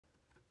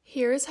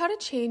Here's how to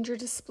change your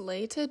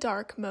display to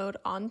dark mode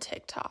on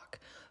TikTok.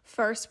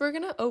 First, we're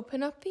going to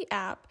open up the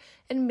app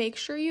and make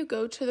sure you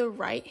go to the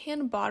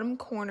right-hand bottom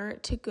corner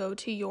to go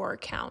to your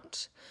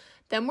account.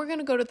 Then we're going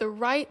to go to the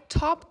right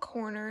top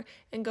corner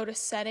and go to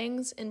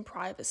Settings and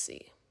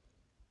Privacy.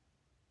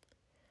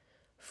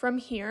 From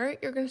here,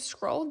 you're going to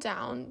scroll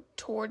down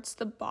towards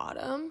the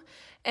bottom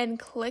and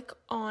click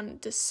on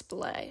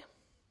Display.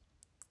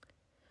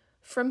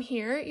 From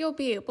here, you'll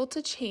be able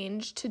to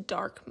change to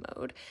dark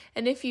mode,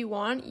 and if you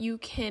want, you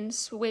can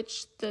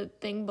switch the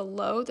thing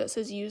below that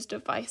says use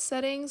device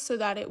settings so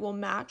that it will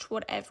match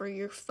whatever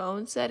your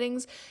phone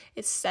settings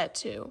is set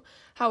to.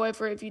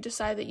 However, if you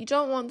decide that you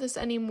don't want this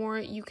anymore,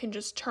 you can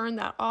just turn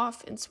that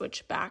off and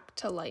switch back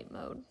to light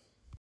mode.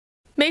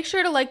 Make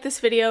sure to like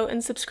this video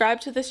and subscribe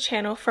to this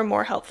channel for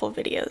more helpful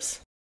videos.